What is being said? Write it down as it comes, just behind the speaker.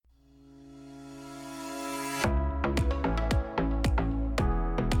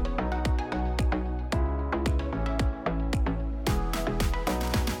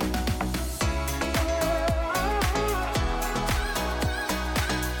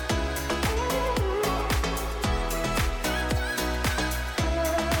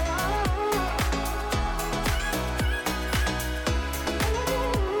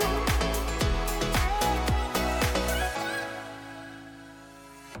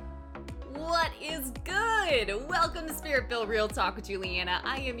What is good? Welcome to Spirit-Filled Real Talk with Juliana.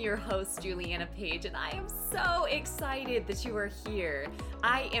 I am your host, Juliana Page, and I am so excited that you are here.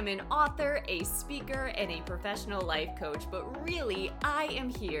 I am an author, a speaker, and a professional life coach, but really, I am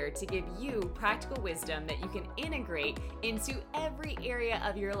here to give you practical wisdom that you can integrate into every area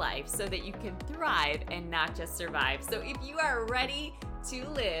of your life so that you can thrive and not just survive. So if you are ready to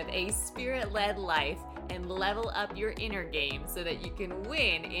live a spirit-led life and level up your inner game so that you can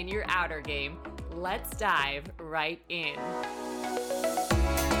win in your outer game, let's dive right in.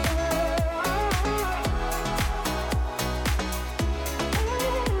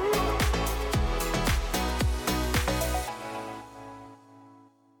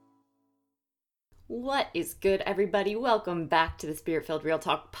 What is good, everybody? Welcome back to the Spirit-Filled Real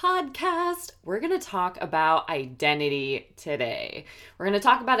Talk podcast. We're going to talk about identity today. We're going to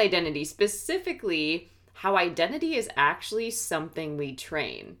talk about identity, specifically how identity is actually something we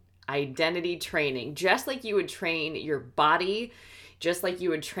train. Identity training. Just like you would train your body, just like you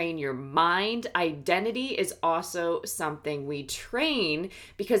would train your mind, identity is also something we train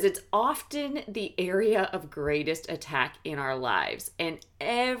because it's often the area of greatest attack in our lives. And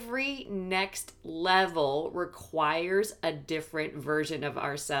every next level requires a different version of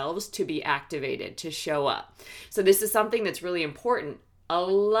ourselves to be activated, to show up. So this is something that's really important. A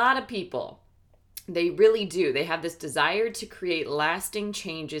lot of people, they really do. They have this desire to create lasting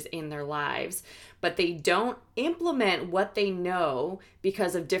changes in their lives, but they don't implement what they know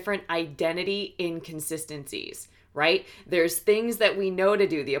because of different identity inconsistencies, right? There's things that we know to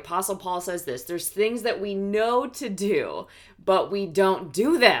do. The Apostle Paul says this. There's things that we know to do, but we don't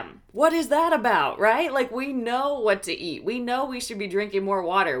do them. What is that about, right? Like, we know what to eat. We know we should be drinking more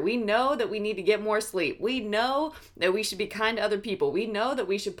water. We know that we need to get more sleep. We know that we should be kind to other people. We know that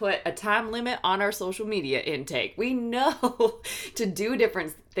we should put a time limit on our social media intake. We know to do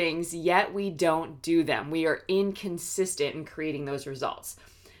different things, yet we don't do them. We are inconsistent in creating those results.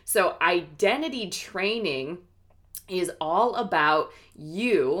 So identity training is all about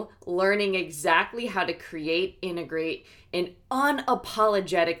you learning exactly how to create, integrate, and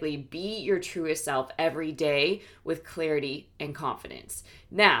unapologetically be your truest self every day with clarity and confidence.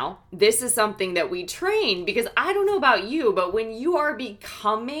 Now, this is something that we train because I don't know about you, but when you are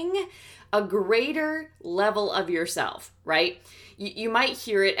becoming a greater level of yourself, right? You might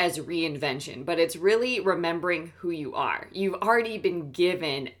hear it as reinvention, but it's really remembering who you are. You've already been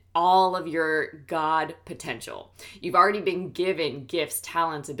given all of your God potential. You've already been given gifts,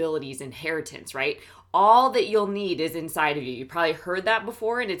 talents, abilities, inheritance, right? All that you'll need is inside of you. You probably heard that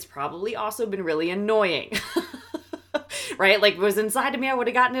before, and it's probably also been really annoying, right? Like, if it was inside of me, I would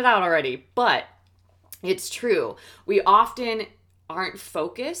have gotten it out already. But it's true. We often aren't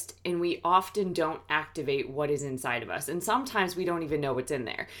focused and we often don't activate what is inside of us. And sometimes we don't even know what's in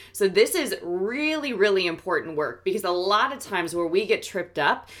there. So this is really, really important work because a lot of times where we get tripped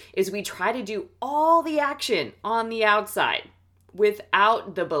up is we try to do all the action on the outside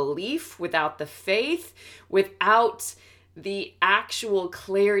without the belief, without the faith, without the actual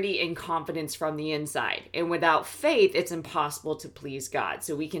clarity and confidence from the inside. And without faith, it's impossible to please God.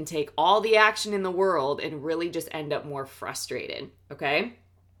 So we can take all the action in the world and really just end up more frustrated, okay?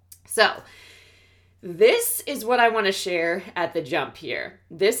 So this is what I want to share at the jump here.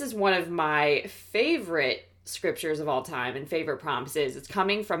 This is one of my favorite scriptures of all time and favorite promises. It's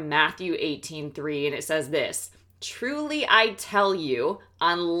coming from Matthew 18:3, and it says this: "Truly I tell you,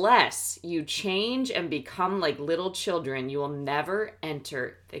 unless you change and become like little children, you will never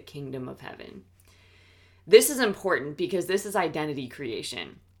enter the kingdom of heaven." This is important because this is identity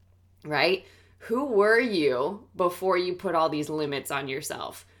creation, right? Who were you before you put all these limits on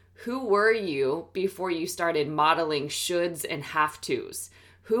yourself? Who were you before you started modeling shoulds and have-tos?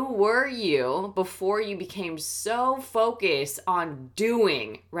 Who were you before you became so focused on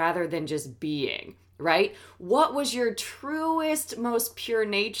doing rather than just being? Right? What was your truest, most pure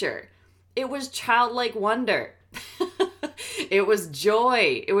nature? It was childlike wonder. It was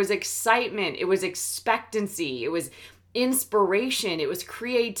joy. It was excitement. It was expectancy. It was inspiration. It was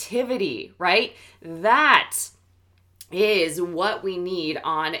creativity, right? That is what we need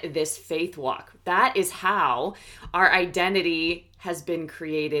on this faith walk. That is how our identity has been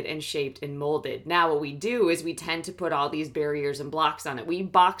created and shaped and molded. Now, what we do is we tend to put all these barriers and blocks on it. We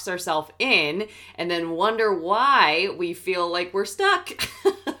box ourselves in and then wonder why we feel like we're stuck.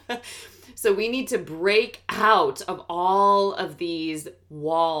 So we need to break out of all of these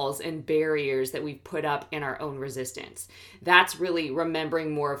walls and barriers that we've put up in our own resistance. That's really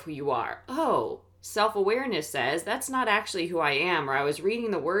remembering more of who you are. Oh, self-awareness says that's not actually who I am, or I was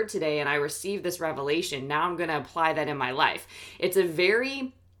reading the word today and I received this revelation. Now I'm going to apply that in my life. It's a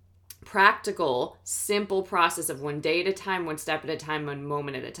very practical, simple process of one day at a time, one step at a time, one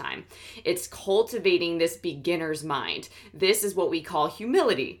moment at a time. It's cultivating this beginner's mind. This is what we call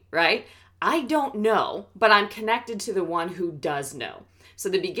humility, right? I don't know, but I'm connected to the one who does know. So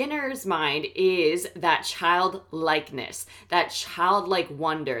the beginner's mind is that childlikeness, that childlike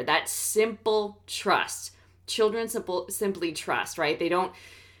wonder, that simple trust. Children simply trust, right? They don't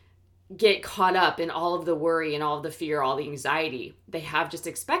get caught up in all of the worry and all of the fear, all the anxiety. They have just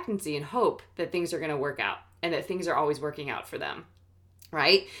expectancy and hope that things are going to work out and that things are always working out for them,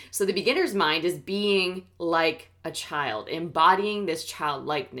 right? So the beginner's mind is being like a child, embodying this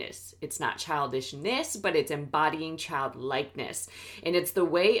childlikeness. It's not childishness, but it's embodying childlikeness. And it's the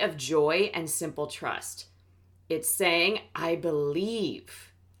way of joy and simple trust. It's saying, I believe,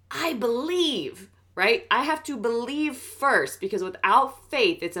 right? I have to believe first, because without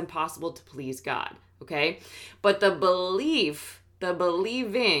faith, it's impossible to please God, okay? But the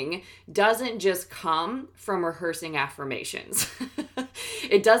believing doesn't just come from rehearsing affirmations.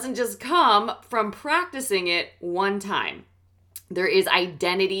 It doesn't just come from practicing it one time. There is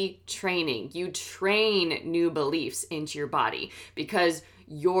identity training. You train new beliefs into your body because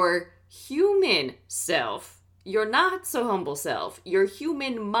your human self, your not so humble self, your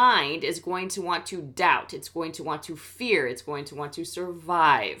human mind is going to want to doubt. It's going to want to fear. It's going to want to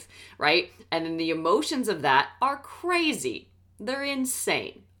survive, right? And then the emotions of that are crazy. They're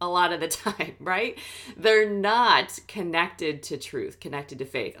insane a lot of the time, right? They're not connected to truth, connected to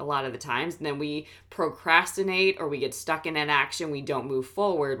faith a lot of the times. And then we procrastinate or we get stuck in inaction. We don't move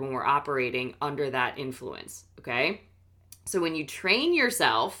forward when we're operating under that influence, okay? So when you train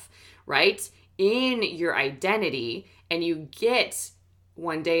yourself, right, in your identity, and you get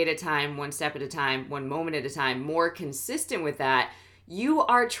one day at a time, one step at a time, one moment at a time, more consistent with that, you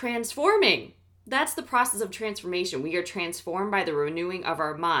are transforming. That's the process of transformation. We are transformed by the renewing of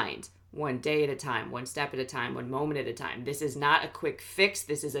our mind, one day at a time, one step at a time, one moment at a time. This is not a quick fix.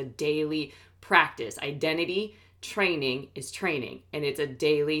 This is a daily practice. Identity training is training, and it's a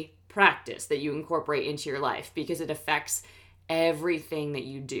daily practice that you incorporate into your life because it affects everything that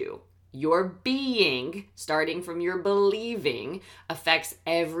you do. Your being, starting from your believing, affects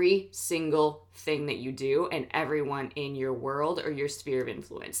every single thing that you do and everyone in your world or your sphere of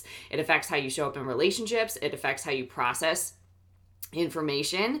influence. It affects how you show up in relationships. It affects how you process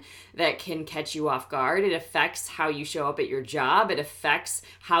information that can catch you off guard. It affects how you show up at your job. It affects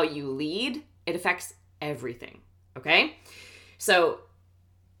how you lead. It affects everything, okay? So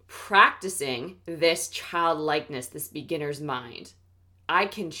practicing this childlikeness, this beginner's mind, I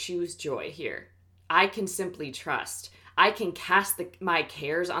can choose joy here. I can simply trust. I can cast my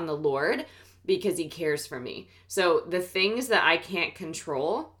cares on the Lord because he cares for me. So the things that I can't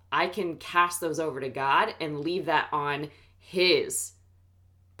control, I can cast those over to God and leave that on his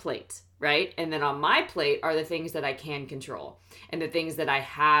plate, right? And then on my plate are the things that I can control and the things that I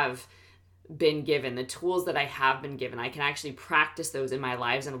have been given, the tools that I have been given. I can actually practice those in my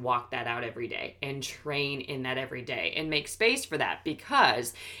lives and walk that out every day and train in that every day and make space for that,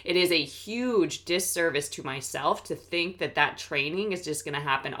 because it is a huge disservice to myself to think that that training is just going to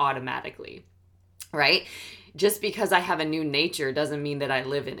happen automatically, right? Just because I have a new nature doesn't mean that I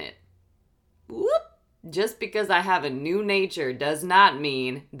live in it. Whoop. Just because I have a new nature does not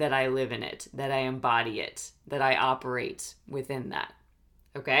mean that I live in it, that I embody it, that I operate within that.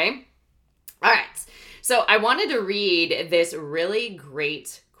 Okay? All right, so I wanted to read this really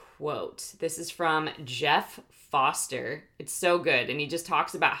great quote. This is from Jeff Foster. It's so good, and he just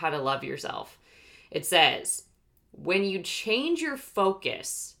talks about how to love yourself. It says, when you change your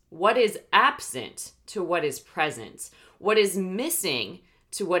focus, what is absent to what is present, what is missing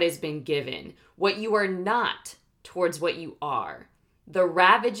to what has been given, what you are not towards what you are, the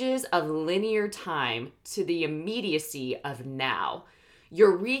ravages of linear time to the immediacy of now,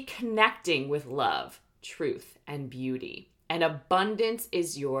 you're reconnecting with love, truth, and beauty, and abundance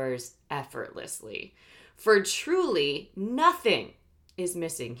is yours effortlessly. For truly, nothing is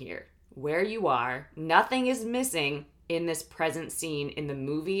missing here. Where you are, nothing is missing in this present scene in the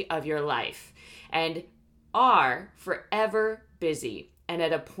movie of your life, and are forever busy and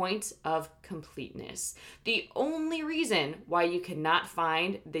at a point of completeness. The only reason why you cannot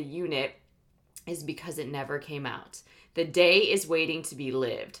find the unit is because it never came out. The day is waiting to be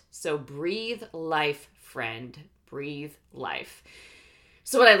lived. So breathe life, friend. Breathe life.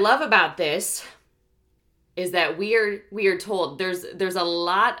 So what I love about this is that we are told there's a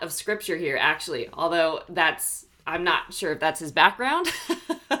lot of scripture here, actually, although I'm not sure if that's his background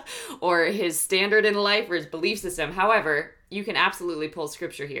or his standard in life or his belief system. However, you can absolutely pull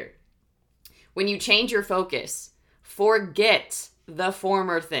scripture here. When you change your focus, forget the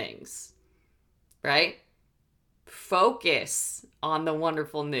former things, right? Focus on the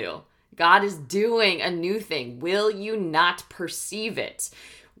wonderful new. God is doing a new thing. Will you not perceive it?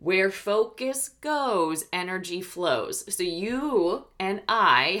 Where focus goes, energy flows. So you and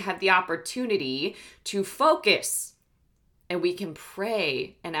I have the opportunity to focus, and we can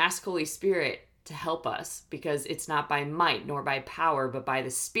pray and ask Holy Spirit to help us, because it's not by might nor by power, but by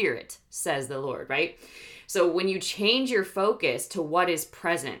the Spirit, says the Lord, right? So when you change your focus to what is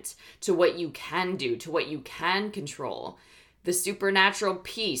present, to what you can do, to what you can control, the supernatural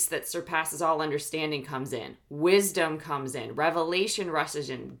peace that surpasses all understanding comes in. Wisdom comes in. Revelation rushes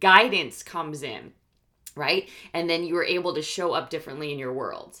in. Guidance comes in, right? And then you are able to show up differently in your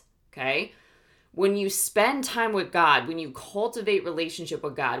world, okay? When you spend time with God, when you cultivate relationship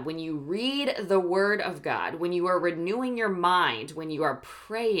with God, when you read the Word of God, when you are renewing your mind, when you are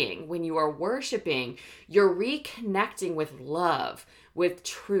praying, when you are worshiping, you're reconnecting with love, with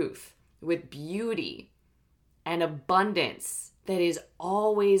truth, with beauty, and abundance that is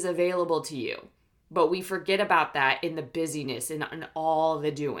always available to you. But we forget about that in the busyness and in all the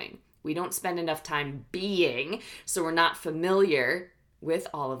doing. We don't spend enough time being, so we're not familiar with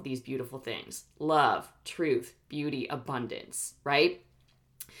all of these beautiful things. Love, truth, beauty, abundance, right?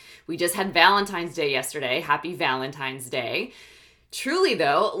 We just had Valentine's Day yesterday. Happy Valentine's Day. Truly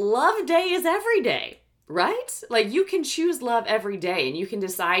though, Love Day is every day, right? Like you can choose love every day, and you can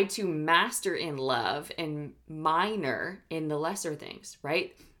decide to master in love and minor in the lesser things,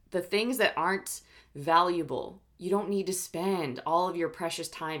 right? The things that aren't valuable. You don't need to spend all of your precious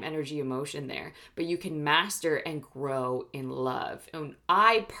time, energy, emotion there, but you can master and grow in love. And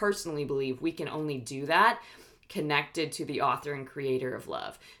I personally believe we can only do that connected to the author and creator of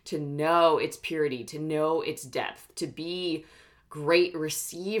love, to know its purity, to know its depth, to be great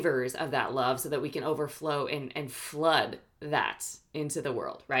receivers of that love so that we can overflow and flood that into the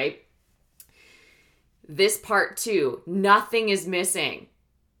world, right? This part too, nothing is missing.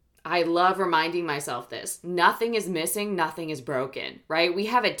 I love reminding myself this. Nothing is missing, nothing is broken, right? We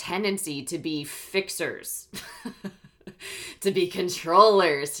have a tendency to be fixers, to be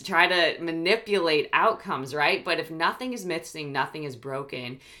controllers, to try to manipulate outcomes, right? But if nothing is missing, nothing is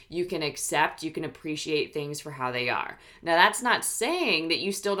broken, you can accept, you can appreciate things for how they are. Now, that's not saying that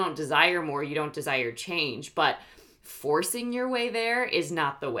you still don't desire more, you don't desire change, but forcing your way there is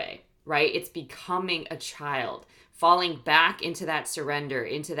not the way, right? It's becoming a child. Falling back into that surrender,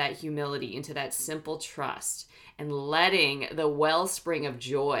 into that humility, into that simple trust, and letting the wellspring of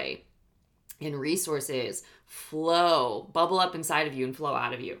joy and resources flow, bubble up inside of you and flow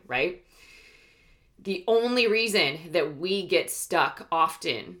out of you, right? The only reason that we get stuck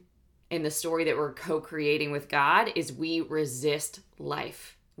often in the story that we're co-creating with God is we resist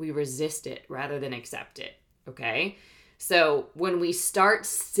life. We resist it rather than accept it, okay? So when we start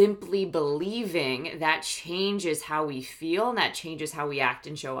simply believing, that changes how we feel, and that changes how we act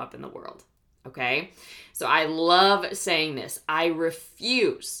and show up in the world. Okay? So I love saying this. I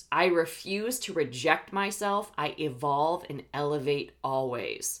refuse to reject myself. I evolve and elevate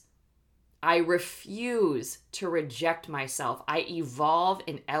always. I refuse to reject myself. I evolve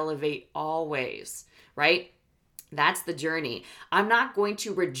and elevate always, right? That's the journey. I'm not going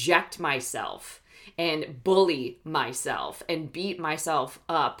to reject myself and bully myself and beat myself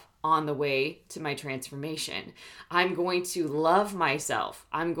up on the way to my transformation. I'm going to love myself.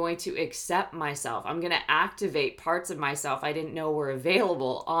 I'm going to accept myself. I'm going to activate parts of myself I didn't know were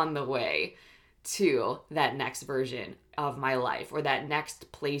available on the way to that next version of my life, or that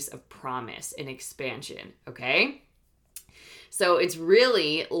next place of promise and expansion, okay? So it's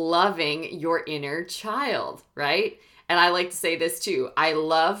really loving your inner child, right? And I like to say this too. I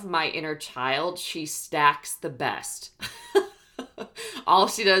love my inner child. She stacks the best. All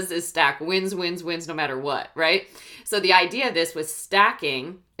she does is stack wins, no matter what, right? So the idea of this with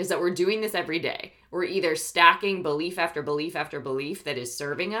stacking is that we're doing this every day. We're either stacking belief after belief after belief that is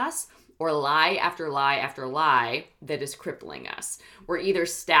serving us, or lie after lie after lie that is crippling us. We're either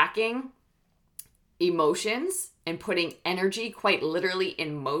stacking emotions and putting energy quite literally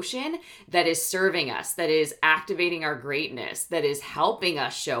in motion that is serving us, that is activating our greatness, that is helping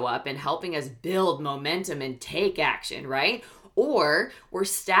us show up and helping us build momentum and take action, right? Or we're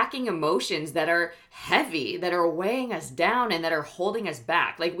stacking emotions that are heavy, that are weighing us down and that are holding us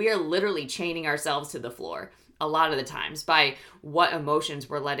back. Like we are literally chaining ourselves to the floor a lot of the times by what emotions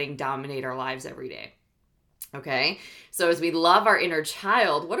we're letting dominate our lives every day. Okay, so as we love our inner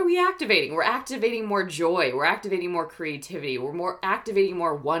child, what are we activating? We're activating more joy. We're activating more creativity. We're activating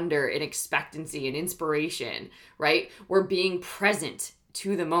more wonder and expectancy and inspiration, right? We're being present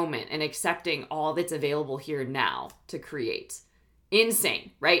to the moment and accepting all that's available here now to create.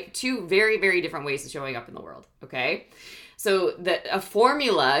 Insane, right? Two very, very different ways of showing up in the world, okay? So a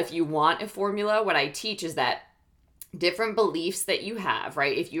formula, if you want a formula, what I teach is that different beliefs that you have,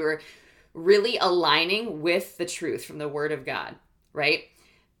 right? If you're really aligning with the truth from the Word of God, right?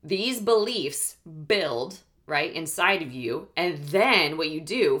 These beliefs build, right, inside of you. And then what you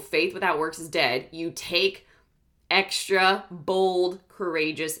do, faith without works is dead. You take extra bold,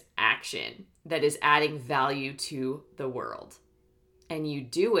 courageous action that is adding value to the world. And you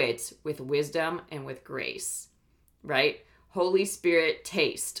do it with wisdom and with grace, right? Holy Spirit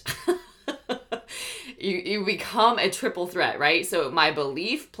taste. You become a triple threat, right? So my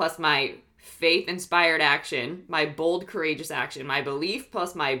belief plus my faith-inspired action, my bold, courageous action, my belief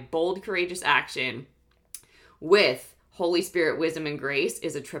plus my bold, courageous action with Holy Spirit, wisdom, and grace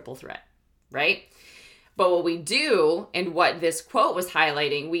is a triple threat, right? But what we do, and what this quote was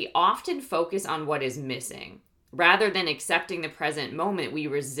highlighting, we often focus on what is missing. Rather than accepting the present moment, we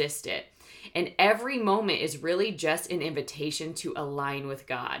resist it. And every moment is really just an invitation to align with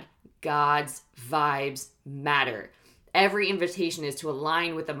God. God's vibes matter. Every invitation is to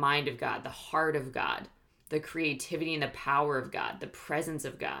align with the mind of God, the heart of God, the creativity and the power of God, the presence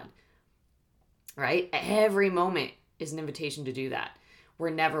of God, right? Every moment is an invitation to do that.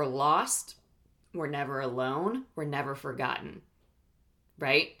 We're never lost. We're never alone. We're never forgotten,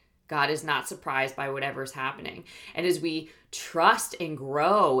 right? God is not surprised by whatever's happening. And as we trust and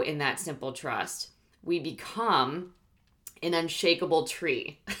grow in that simple trust, we become an unshakable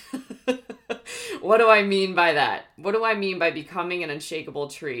tree. What do I mean by that? What do I mean by becoming an unshakable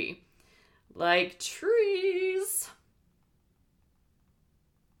tree? Like trees.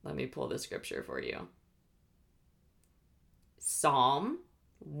 Let me pull the scripture for you. Psalm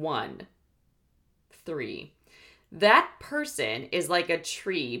 1:3. That person is like a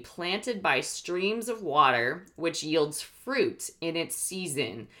tree planted by streams of water, which yields fruit in its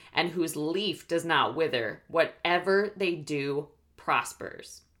season, and whose leaf does not wither. Whatever they do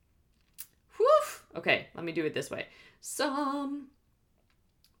prospers. Whew. Okay, let me do it this way. Psalm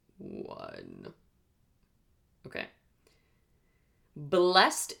 1. Okay.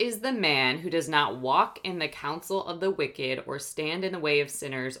 Blessed is the man who does not walk in the counsel of the wicked, or stand in the way of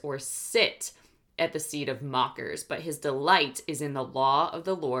sinners, or sit at the seat of mockers, but his delight is in the law of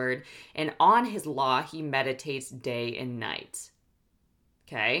the Lord, and on his law he meditates day and night.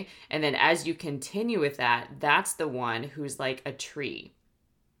 Okay? And then as you continue with that, that's the one who's like a tree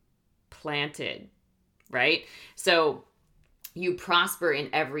planted, right? So you prosper in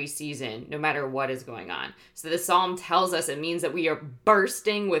every season, no matter what is going on. So the psalm tells us it means that we are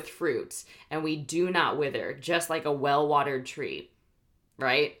bursting with fruit and we do not wither, just like a well-watered tree,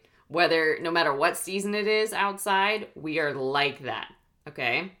 right? No matter what season it is outside, we are like that,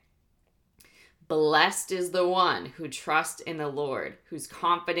 okay? Blessed is the one who trusts in the Lord, whose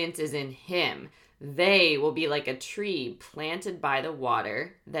confidence is in him. They will be like a tree planted by the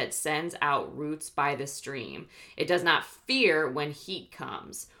water that sends out roots by the stream. It does not fear when heat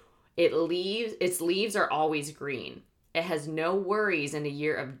comes. Its leaves are always green. It has no worries in a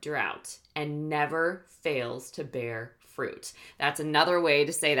year of drought and never fails to bear fruit. That's another way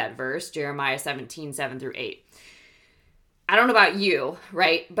to say that verse, Jeremiah 17:7-8. I don't know about you,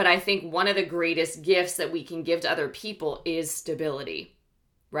 right? But I think one of the greatest gifts that we can give to other people is stability,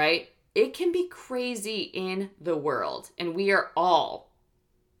 right? It can be crazy in the world, and we are all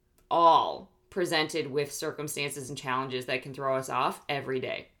presented with circumstances and challenges that can throw us off every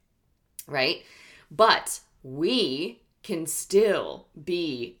day, right? But we can still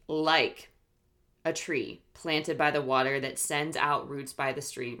be like a tree planted by the water that sends out roots by the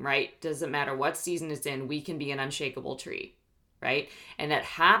stream, right? Doesn't matter what season it's in, we can be an unshakable tree, right? And that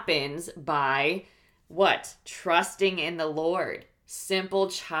happens by what? Trusting in the Lord. Simple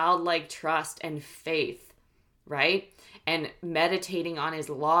childlike trust and faith, right? And meditating on his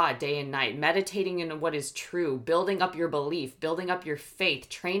law day and night, meditating in what is true, building up your belief, building up your faith,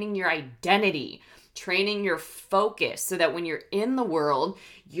 training your identity, training your focus so that when you're in the world,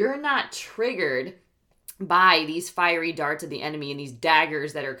 you're not triggered by these fiery darts of the enemy and these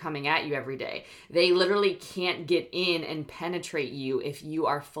daggers that are coming at you every day. They literally can't get in and penetrate you if you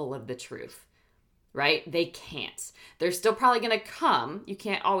are full of the truth, right? They can't. They're still probably going to come. You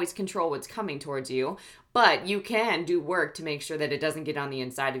can't always control what's coming towards you, but you can do work to make sure that it doesn't get on the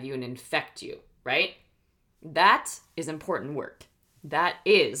inside of you and infect you, right? That is important work. That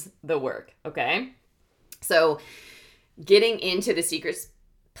is the work, okay? So getting into the secret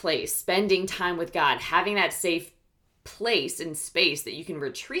place, spending time with God, having that safe place and space that you can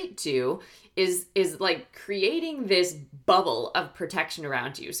retreat to is like creating this bubble of protection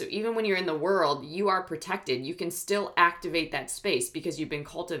around you. So even when you're in the world, you are protected. You can still activate that space because you've been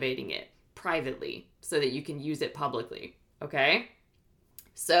cultivating it privately so that you can use it publicly. Okay?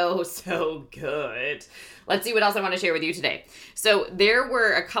 So good. Let's see what else I want to share with you today. So there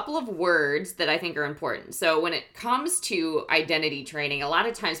were a couple of words that I think are important. So when it comes to identity training, a lot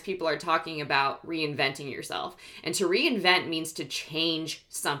of times people are talking about reinventing yourself. And to reinvent means to change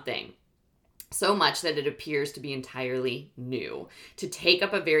something so much that it appears to be entirely new, to take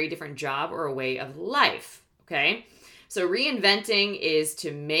up a very different job or a way of life. Okay? So reinventing is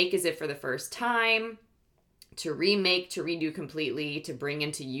to make as if for the first time, to remake, to redo completely, to bring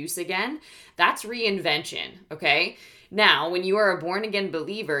into use again. That's reinvention, okay? Now, when you are a born-again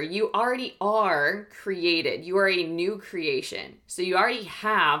believer, you already are created. You are a new creation. So you already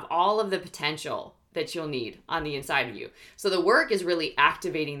have all of the potential that you'll need on the inside of you. So the work is really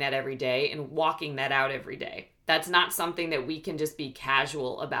activating that every day and walking that out every day. That's not something that we can just be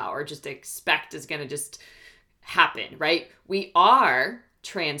casual about or just expect is going to just happen, right? We are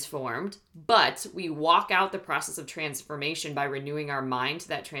transformed, but we walk out the process of transformation by renewing our mind to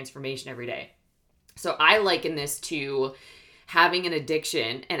that transformation every day. So I liken this to having an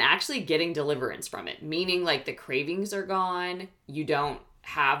addiction and actually getting deliverance from it, meaning like the cravings are gone. You don't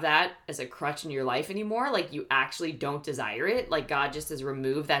have that as a crutch in your life anymore. Like you actually don't desire it. Like God just has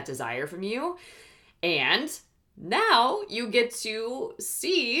removed that desire from you. And now you get to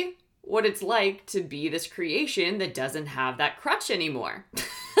see what it's like to be this creation that doesn't have that crutch anymore.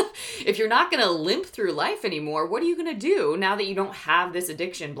 If you're not going to limp through life anymore, what are you going to do now that you don't have this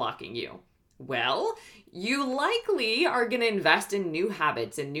addiction blocking you? Well, you likely are going to invest in new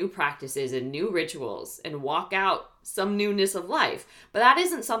habits and new practices and new rituals and walk out some newness of life. But that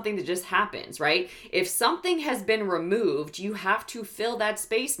isn't something that just happens, right? If something has been removed, you have to fill that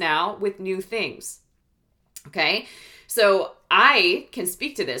space now with new things. Okay? So I can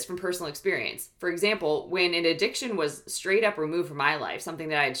speak to this from personal experience. For example, when an addiction was straight up removed from my life, something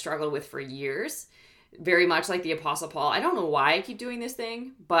that I had struggled with for years, very much like the Apostle Paul, I don't know why I keep doing this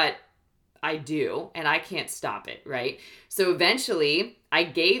thing, but I do, and I can't stop it, right? So eventually, I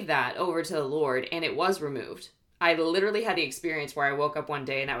gave that over to the Lord, and it was removed. I literally had the experience where I woke up one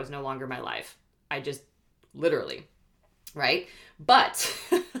day and that was no longer my life. I just literally, right? But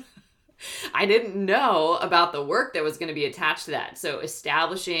I didn't know about the work that was going to be attached to that. So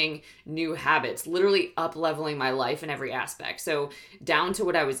establishing new habits, literally up-leveling my life in every aspect. So down to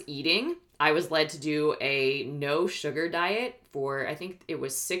what I was eating, I was led to do a no sugar diet for, I think it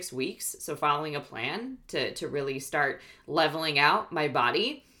was 6 weeks. So following a plan to really start leveling out my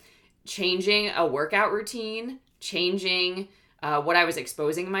body, changing a workout routine, changing what I was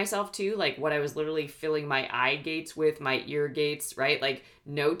exposing myself to, like what I was literally filling my eye gates with, my ear gates, right? Like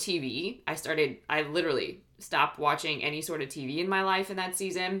no TV. I literally stopped watching any sort of TV in my life in that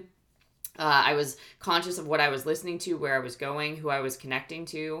season. I was conscious of what I was listening to, where I was going, who I was connecting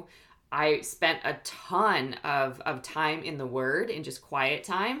to. I spent a ton of time in the Word and just quiet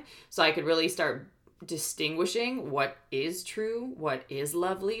time so I could really start distinguishing what is true, what is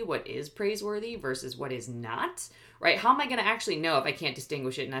lovely, what is praiseworthy versus what is not, right? How am I going to actually know if I can't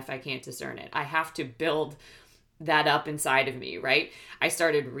distinguish it and if I can't discern it? I have to build that up inside of me, right? I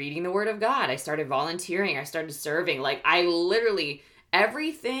started reading the Word of God. I started volunteering. I started serving. Like I literally,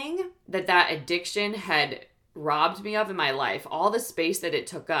 everything that addiction had robbed me of in my life, all the space that it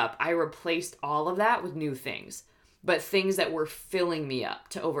took up, I replaced all of that with new things, but things that were filling me up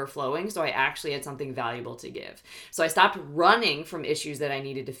to overflowing. So I actually had something valuable to give. So I stopped running from issues that I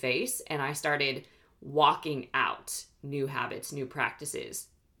needed to face, and I started walking out new habits, new practices,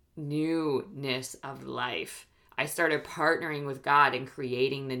 newness of life. I started partnering with God and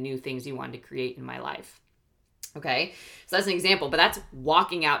creating the new things He wanted to create in my life. Okay, so that's an example, but that's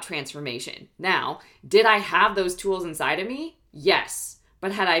walking out transformation. Now, did I have those tools inside of me? Yes.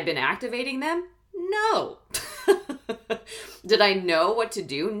 But had I been activating them? No. Did I know what to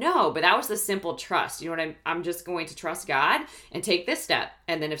do? No, but that was the simple trust. You know what? I'm just going to trust God and take this step.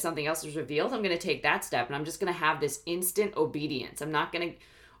 And then if something else is revealed, I'm going to take that step. And I'm just going to have this instant obedience. I'm not going to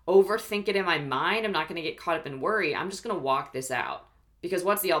overthink it in my mind. I'm not going to get caught up in worry. I'm just going to walk this out. Because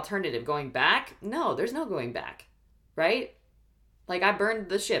what's the alternative? Going back? No, there's no going back, right? Like I burned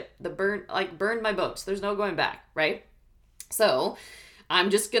the ship, burned my boats. There's no going back, right? So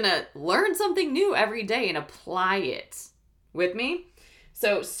I'm just going to learn something new every day and apply it. With me?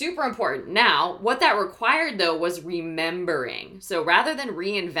 So super important. Now, what that required though was remembering. So rather than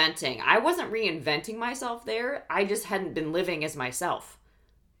reinventing, I wasn't reinventing myself there. I just hadn't been living as myself,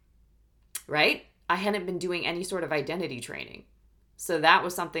 right? I hadn't been doing any sort of identity training. So that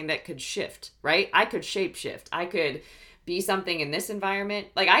was something that could shift, right? I could shape shift. I could be something in this environment.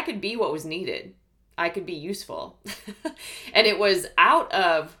 Like I could be what was needed. I could be useful. And it was out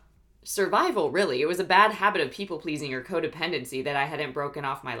of survival, really. It was a bad habit of people pleasing or codependency that I hadn't broken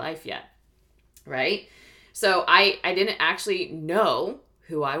off my life yet, right? So I didn't actually know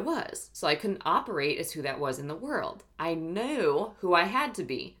who I was. So I couldn't operate as who that was in the world. I knew who I had to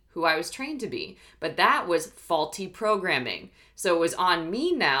be, who I was trained to be, but that was faulty programming. So it was on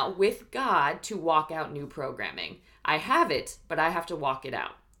me now with God to walk out new programming. I have it, but I have to walk it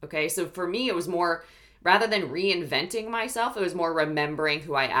out. Okay. So for me, it was more, rather than reinventing myself, it was more remembering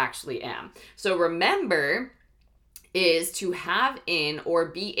who I actually am. So remember is to have in or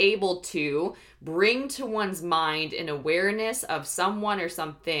be able to bring to one's mind an awareness of someone or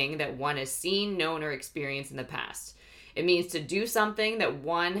something that one has seen, known, or experienced in the past. It means to do something that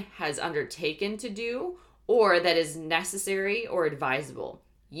one has undertaken to do or that is necessary or advisable.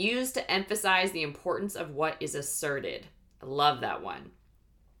 Used to emphasize the importance of what is asserted. I love that one.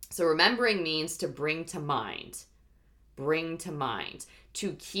 So remembering means to bring to mind,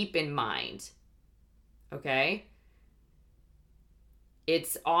 to keep in mind. Okay?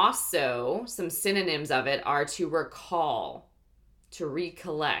 It's also, some synonyms of it are to recall, to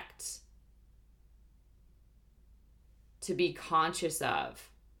recollect, to be conscious of,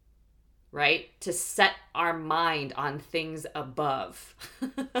 right? To set our mind on things above,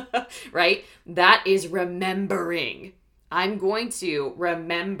 right? That is remembering. I'm going to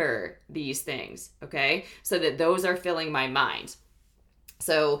remember these things, okay? So that those are filling my mind.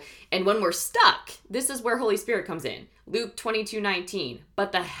 So, and when we're stuck, this is where Holy Spirit comes in. Luke 22:19,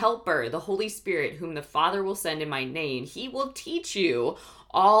 but the Helper, the Holy Spirit, whom the Father will send in my name, he will teach you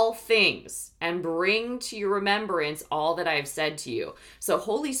all things and bring to your remembrance all that I have said to you. So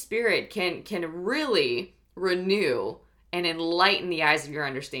Holy Spirit can really renew and enlighten the eyes of your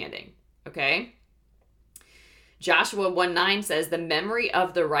understanding, okay? Joshua 1:9 says, the memory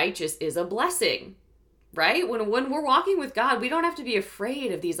of the righteous is a blessing. Right? When we're walking with God, we don't have to be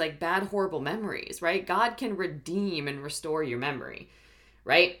afraid of these like bad, horrible memories, right? God can redeem and restore your memory,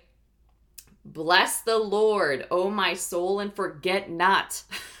 right? Bless the Lord, O my soul, and forget not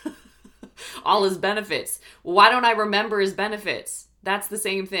all his benefits. Why don't I remember his benefits? That's the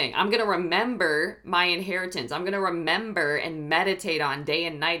same thing. I'm going to remember my inheritance. I'm going to remember and meditate on day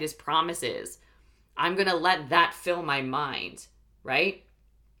and night his promises. I'm going to let that fill my mind, right?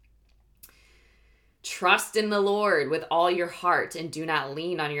 Trust in the Lord with all your heart and do not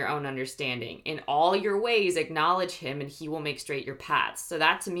lean on your own understanding. In all your ways, acknowledge him and he will make straight your paths. So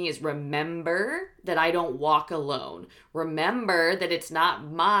that to me is remember that I don't walk alone. Remember that it's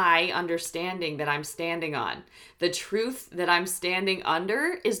not my understanding that I'm standing on. The truth that I'm standing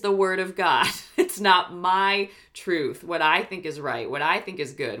under is the word of God. It's not my truth. What I think is right, what I think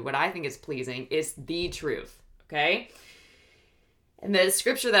is good, what I think is pleasing is the truth. Okay? And the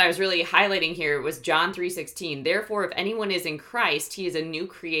scripture that I was really highlighting here was John 3:16. Therefore, if anyone is in Christ, he is a new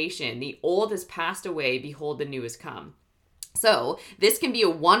creation. The old has passed away. Behold, the new has come. So this can be a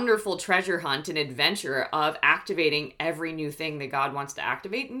wonderful treasure hunt and adventure of activating every new thing that God wants to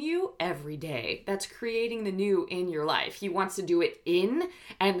activate in you every day. That's creating the new in your life. He wants to do it in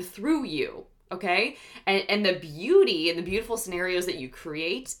and through you. Okay? And the beauty and the beautiful scenarios that you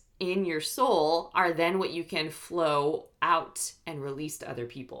create in your soul are then what you can flow out and release to other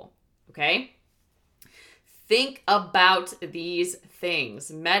people. Okay? Think about these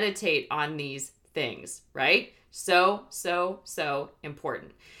things. Meditate on these things, right? So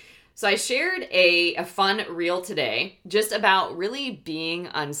important. So I shared a fun reel today just about really being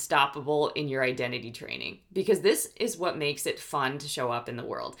unstoppable in your identity training, because this is what makes it fun to show up in the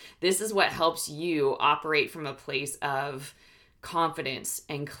world. This is what helps you operate from a place of confidence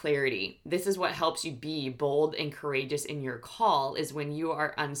and clarity. This is what helps you be bold and courageous in your call, is when you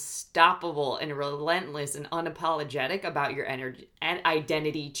are unstoppable and relentless and unapologetic about your energy and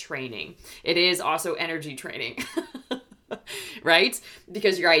identity training. It is also energy training, right?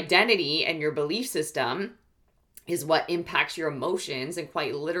 Because your identity and your belief system is what impacts your emotions and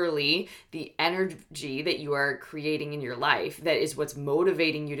quite literally the energy that you are creating in your life. That is what's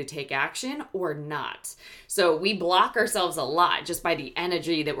motivating you to take action or not. So we block ourselves a lot just by the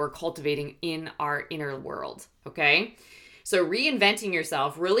energy that we're cultivating in our inner world, okay? So reinventing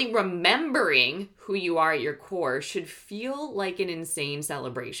yourself, really remembering who you are at your core, should feel like an insane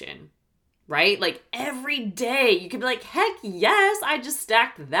celebration. Right? Like every day you could be like, heck yes, I just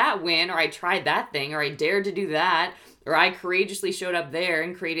stacked that win, or I tried that thing, or I dared to do that, or I courageously showed up there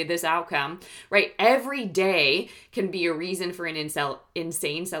and created this outcome, right? Every day can be a reason for an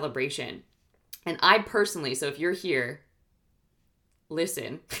insane celebration. And I personally, so if you're here,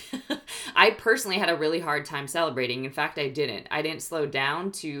 listen, I personally had a really hard time celebrating. In fact, I didn't slow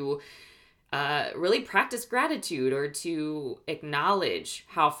down to really practice gratitude or to acknowledge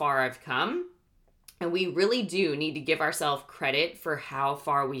how far I've come. And we really do need to give ourselves credit for how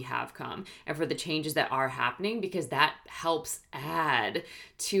far we have come and for the changes that are happening, because that helps add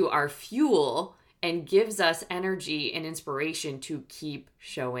to our fuel and gives us energy and inspiration to keep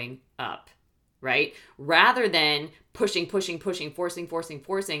showing up, right? Rather than pushing, forcing,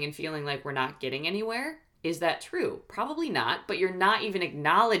 and feeling like we're not getting anywhere. Is that true? Probably not, but you're not even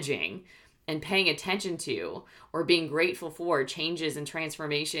acknowledging and paying attention to or being grateful for changes and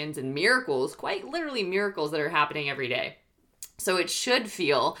transformations and miracles, quite literally miracles that are happening every day. So it should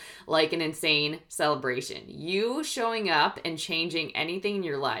feel like an insane celebration. You showing up and changing anything in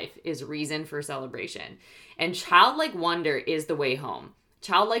your life is reason for celebration. And childlike wonder is the way home.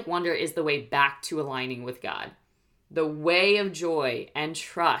 Childlike wonder is the way back to aligning with God. The way of joy and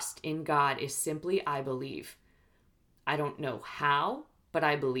trust in God is simply, I believe. I don't know how, but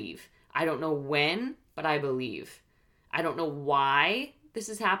I believe. I don't know when, but I believe. I don't know why this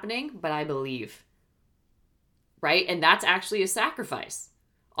is happening, but I believe. Right? And that's actually a sacrifice.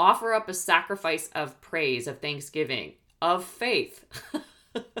 Offer up a sacrifice of praise, of thanksgiving, of faith.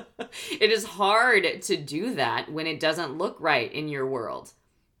 It is hard to do that when it doesn't look right in your world.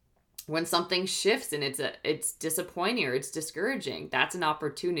 When something shifts and it's disappointing or it's discouraging, that's an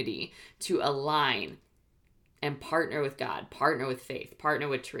opportunity to align and partner with God, partner with faith, partner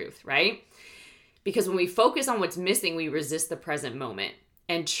with truth, right? Because when we focus on what's missing, we resist the present moment.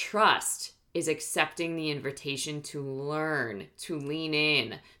 And trust is accepting the invitation to learn, to lean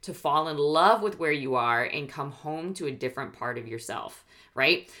in, to fall in love with where you are and come home to a different part of yourself,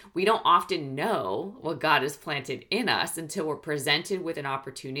 right? We don't often know what God has planted in us until we're presented with an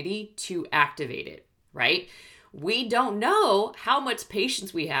opportunity to activate it, right? We don't know how much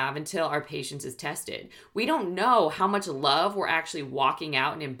patience we have until our patience is tested. We don't know how much love we're actually walking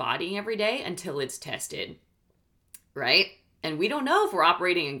out and embodying every day until it's tested, right? And we don't know if we're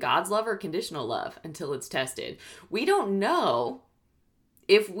operating in God's love or conditional love until it's tested. We don't know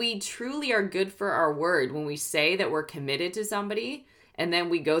if we truly are good for our word when we say that we're committed to somebody and then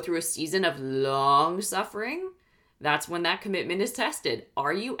we go through a season of long suffering. That's when that commitment is tested.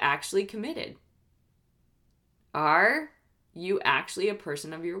 Are you actually committed? Are you actually a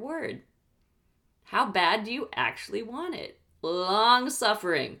person of your word? How bad do you actually want it? Long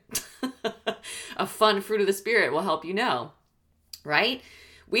suffering. A fun fruit of the Spirit will help you know, right?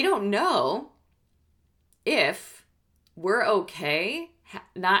 We don't know if we're okay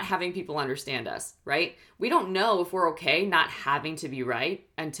not having people understand us, right? We don't know if we're okay not having to be right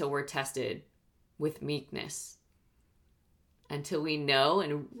until we're tested with meekness. Until we know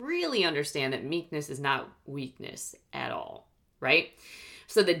and really understand that meekness is not weakness at all, right?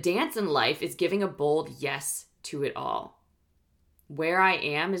 So the dance in life is giving a bold yes to it all. Where I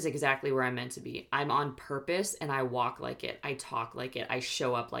am is exactly where I'm meant to be. I'm on purpose and I walk like it. I talk like it. I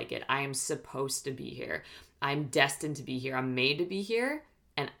show up like it. I am supposed to be here. I'm destined to be here. I'm made to be here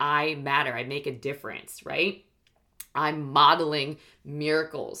and I matter. I make a difference, right? I'm modeling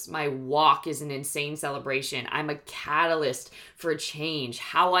miracles. My walk is an insane celebration. I'm a catalyst for change.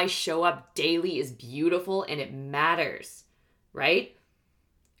 How I show up daily is beautiful and it matters, right?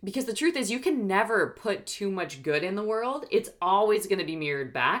 Because the truth is you can never put too much good in the world. It's always going to be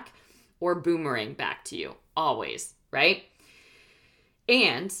mirrored back or boomerang back to you. Always, right?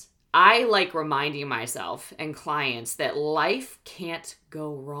 And I like reminding myself and clients that life can't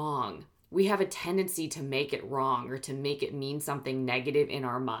go wrong. We have a tendency to make it wrong or to make it mean something negative in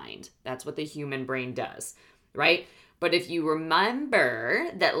our mind. That's what the human brain does, right? But if you remember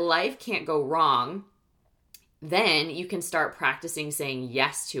that life can't go wrong, then you can start practicing saying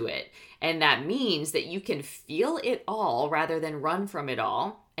yes to it. And that means that you can feel it all rather than run from it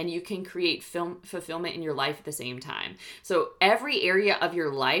all. And you can create fulfillment in your life at the same time. So every area of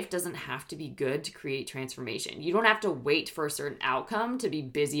your life doesn't have to be good to create transformation. You don't have to wait for a certain outcome to be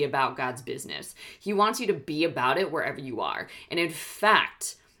busy about God's business. He wants you to be about it wherever you are. And in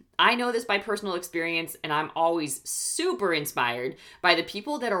fact, I know this by personal experience, and I'm always super inspired by the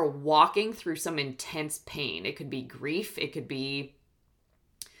people that are walking through some intense pain. It could be grief, it could be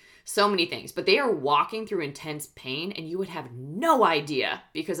so many things, but they are walking through intense pain and you would have no idea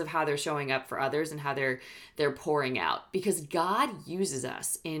because of how they're showing up for others and how they're pouring out, because God uses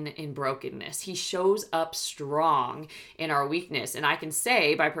us in brokenness. He shows up strong in our weakness. And I can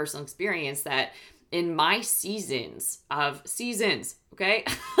say by personal experience that in my seasons, okay,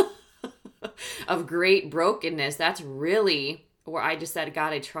 of great brokenness, that's really where I just said,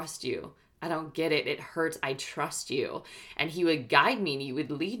 God, I trust you. I don't get it. It hurts. I trust you. And he would guide me and he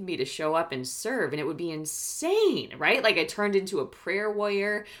would lead me to show up and serve. And it would be insane, right? Like I turned into a prayer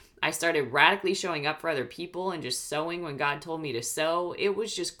warrior. I started radically showing up for other people and just sowing when God told me to sow. It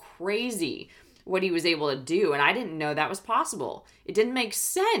was just crazy what he was able to do. And I didn't know that was possible. It didn't make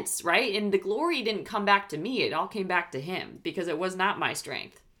sense, right? And the glory didn't come back to me. It all came back to him because it was not my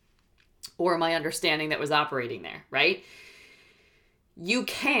strength or my understanding that was operating there, right? You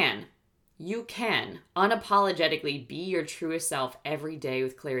can unapologetically be your truest self every day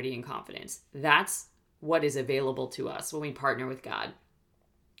with clarity and confidence. That's what is available to us when we partner with God,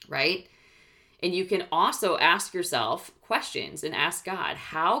 right? And you can also ask yourself questions and ask God,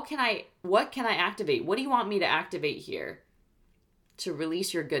 what can I activate? What do you want me to activate here to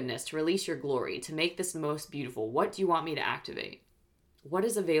release your goodness, to release your glory, to make this most beautiful? What do you want me to activate? What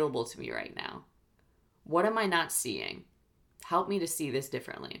is available to me right now? What am I not seeing? Help me to see this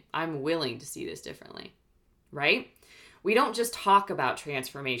differently. I'm willing to see this differently, right? We don't just talk about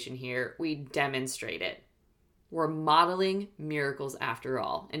transformation here. We demonstrate it. We're modeling miracles after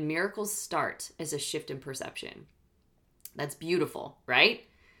all. And miracles start as a shift in perception. That's beautiful, right?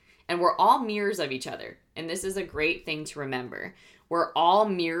 And we're all mirrors of each other. And this is a great thing to remember. We're all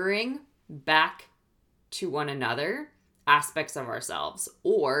mirroring back to one another aspects of ourselves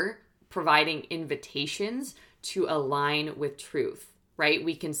or providing invitations to align with truth, right?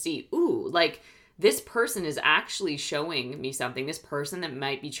 We can see, like this person is actually showing me something. This person that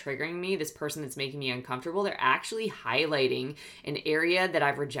might be triggering me, this person that's making me uncomfortable, they're actually highlighting an area that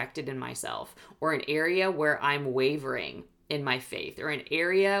I've rejected in myself or an area where I'm wavering in my faith or an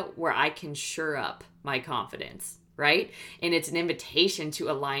area where I can shore up my confidence, right? And it's an invitation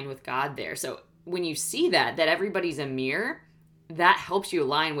to align with God there. So when you see that everybody's a mirror, that helps you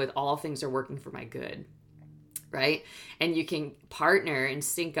align with all things are working for my good, right? And you can partner and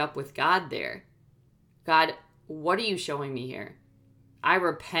sync up with God there. God, what are you showing me here? I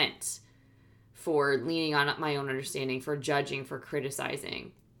repent for leaning on my own understanding, for judging, for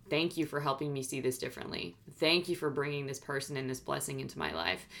criticizing. Thank you for helping me see this differently. Thank you for bringing this person and this blessing into my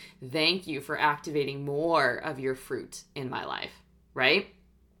life. Thank you for activating more of your fruit in my life, right?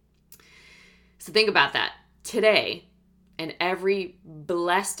 So think about that. Today, and every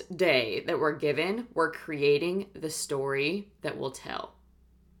blessed day that we're given, we're creating the story that we'll tell.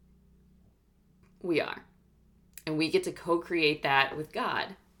 We are. And we get to co-create that with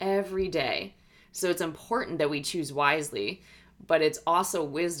God every day. So it's important that we choose wisely, but it's also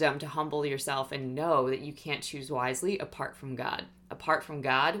wisdom to humble yourself and know that you can't choose wisely apart from God. Apart from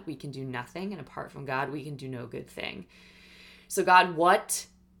God, we can do nothing, and apart from God, we can do no good thing. So God, what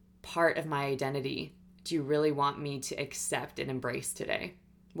part of my identity do you really want me to accept and embrace today?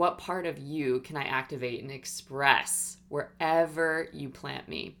 What part of you can I activate and express wherever you plant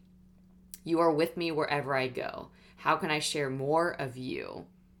me? You are with me wherever I go. How can I share more of you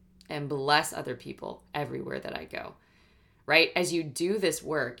and bless other people everywhere that I go? Right? As you do this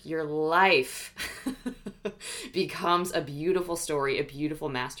work, your life becomes a beautiful story, a beautiful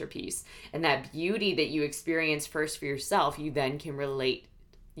masterpiece. And that beauty that you experience first for yourself, you can relate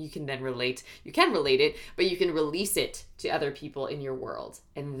it, but you can release it to other people in your world.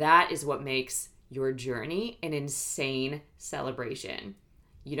 And that is what makes your journey an insane celebration.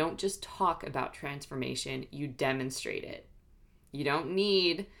 You don't just talk about transformation, you demonstrate it. You don't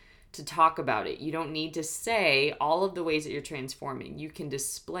need to talk about it. You don't need to say all of the ways that you're transforming. You can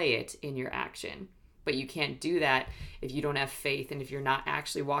display it in your action. But you can't do that if you don't have faith and if you're not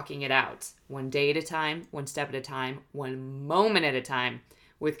actually walking it out one day at a time, one step at a time, one moment at a time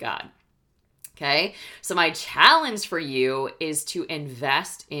with God. Okay? So my challenge for you is to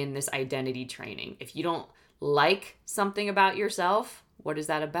invest in this identity training. If you don't like something about yourself, what is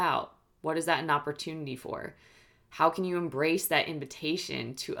that about? What is that an opportunity for? How can you embrace that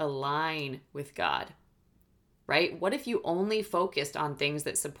invitation to align with God? Right? What if you only focused on things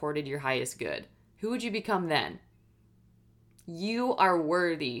that supported your highest good? Who would you become then? You are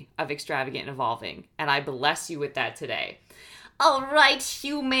worthy of extravagant and evolving, and I bless you with that today. All right,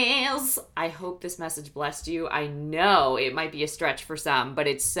 humans. I hope this message blessed you. I know it might be a stretch for some, but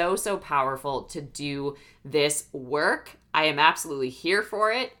it's so powerful to do this work. I am absolutely here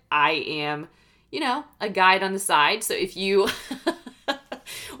for it. I am, a guide on the side. So if you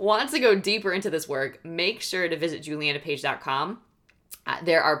want to go deeper into this work, make sure to visit julianapage.com.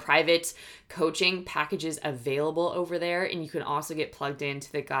 There are private coaching packages available over there, and you can also get plugged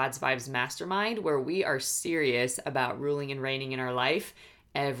into the God's Vibes Mastermind, where we are serious about ruling and reigning in our life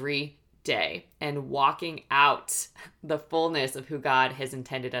every day and walking out the fullness of who God has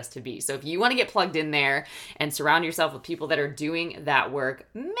intended us to be. So if you want to get plugged in there and surround yourself with people that are doing that work,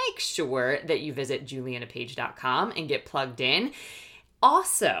 make sure that you visit julianapage.com and get plugged in.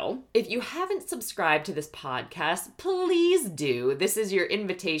 Also, if you haven't subscribed to this podcast, please do. This is your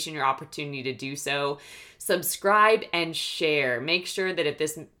invitation, your opportunity to do so. Subscribe and share. Make sure that if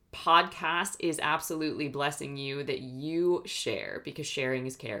this podcast is absolutely blessing you, that you share, because sharing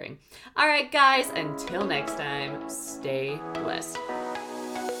is caring. All right, guys, until next time, stay blessed.